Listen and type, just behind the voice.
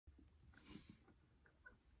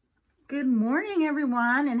Good morning,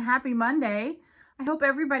 everyone, and happy Monday. I hope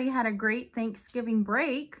everybody had a great Thanksgiving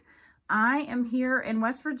break. I am here in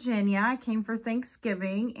West Virginia. I came for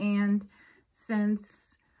Thanksgiving, and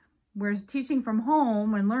since we're teaching from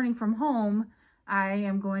home and learning from home, I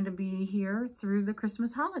am going to be here through the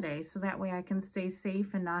Christmas holiday, so that way I can stay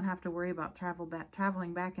safe and not have to worry about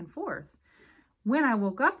traveling back and forth. When I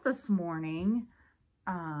woke up this morning,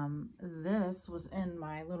 this was in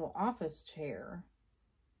my little office chair.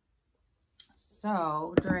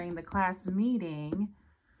 So during the class meeting,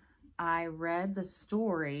 I read the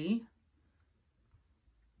story,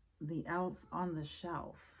 The Elf on the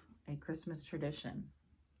Shelf, A Christmas Tradition.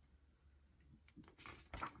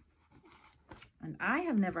 And I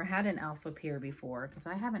have never had an elf appear before because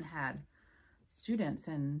I haven't had students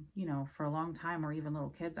for a long time, or even little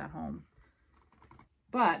kids at home.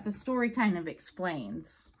 But the story kind of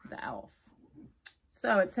explains the elf.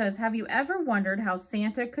 So it says, have you ever wondered how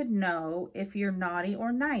Santa could know if you're naughty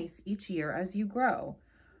or nice each year as you grow?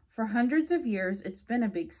 For hundreds of years, it's been a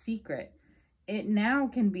big secret. It now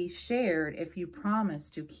can be shared if you promise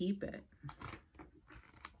to keep it.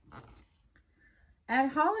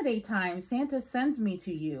 At holiday time, Santa sends me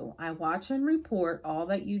to you. I watch and report all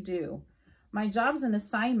that you do. My job's an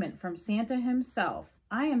assignment from Santa himself.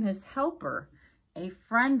 I am his helper, a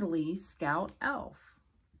friendly scout elf.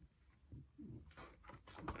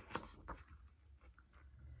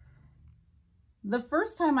 The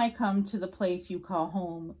first time I come to the place you call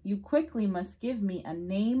home, you quickly must give me a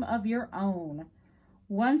name of your own.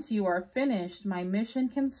 Once you are finished, my mission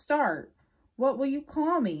can start. What will you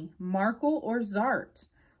call me, Markle or Zart?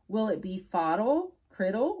 Will it be Foddle,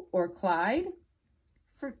 Criddle, or Clyde?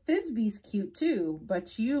 Fizby's cute too,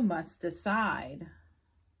 but you must decide.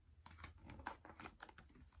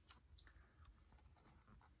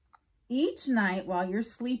 Each night while you're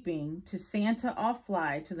sleeping, to Santa I'll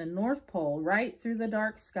fly to the North Pole right through the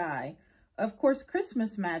dark sky. Of course,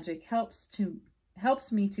 Christmas magic helps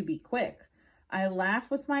me to be quick. I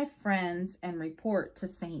laugh with my friends and report to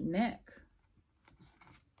Saint Nick.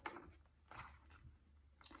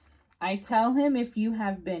 I tell him if you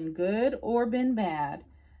have been good or been bad.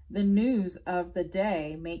 The news of the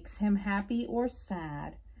day makes him happy or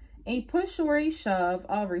sad. A push or a shove,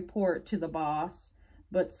 I'll report to the boss.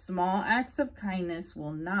 But small acts of kindness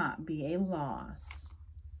will not be a loss.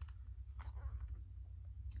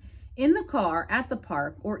 In the car, at the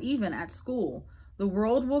park, or even at school, the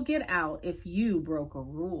world will get out if you broke a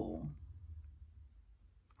rule.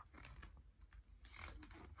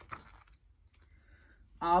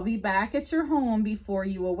 I'll be back at your home before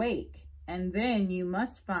you awake, and then you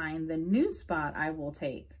must find the new spot I will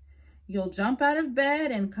take. You'll jump out of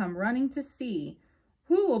bed and come running to see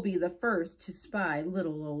who will be the first to spy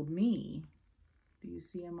little old me. Do you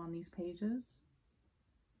see him on these pages?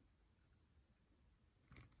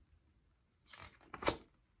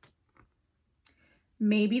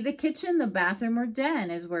 Maybe the kitchen, the bathroom, or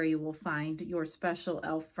den is where you will find your special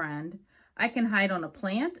elf friend. I can hide on a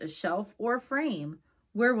plant, a shelf, or a frame.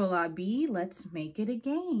 Where will I be? Let's make it a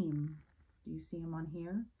game. Do you see him on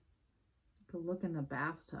here? Go look in the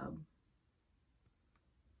bathtub.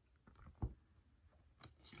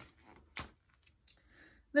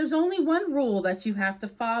 There's only one rule that you have to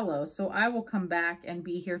follow, so I will come back and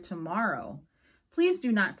be here tomorrow. Please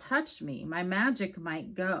do not touch me. My magic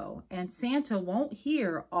might go, and Santa won't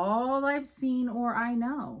hear all I've seen or I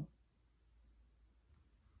know.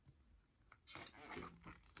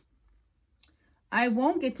 I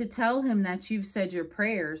won't get to tell him that you've said your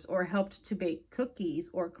prayers or helped to bake cookies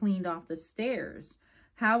or cleaned off the stairs.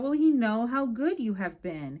 How will he know how good you have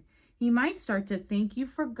been? He might start to think you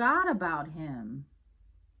forgot about him.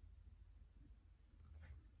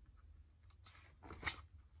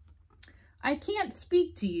 I can't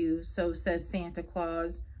speak to you, so says Santa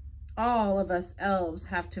Claus. All of us elves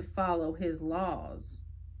have to follow his laws.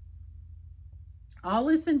 I'll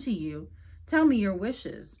listen to you. Tell me your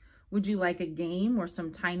wishes. Would you like a game or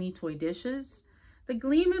some tiny toy dishes? The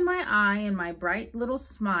gleam in my eye and my bright little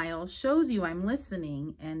smile shows you I'm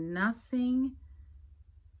listening, and nothing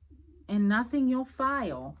you'll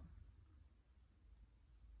file.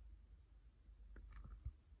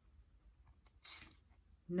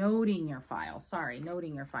 Noting your file.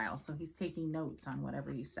 So he's taking notes on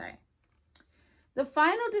whatever you say. The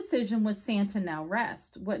final decision with Santa now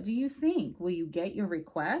rests. What do you think? Will you get your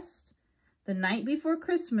request? The night before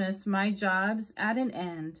Christmas, my job's at an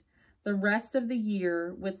end. The rest of the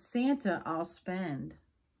year with Santa I'll spend.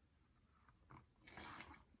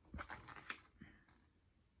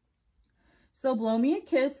 So blow me a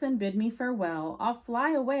kiss and bid me farewell. I'll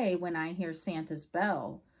fly away when I hear Santa's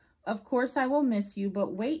bell. Of course I will miss you,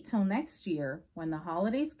 but wait till next year. When the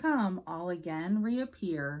holidays come, I'll again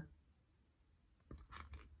reappear.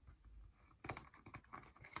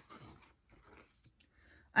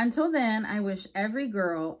 Until then, I wish every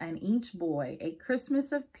girl and each boy a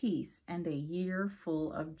Christmas of peace and a year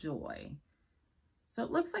full of joy. So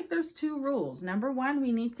it looks like there's two rules. Number one,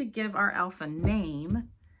 we need to give our elf a name.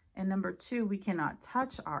 And number two, we cannot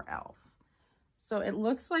touch our elf. So it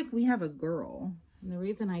looks like we have a girl. And the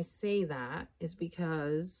reason I say that is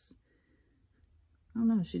because, I don't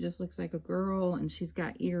know, she just looks like a girl and she's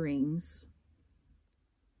got earrings.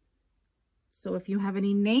 So if you have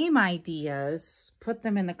any name ideas, put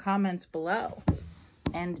them in the comments below.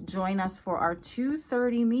 And join us for our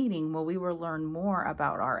 2:30 meeting where we will learn more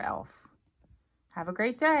about our elf. Have a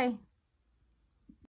great day.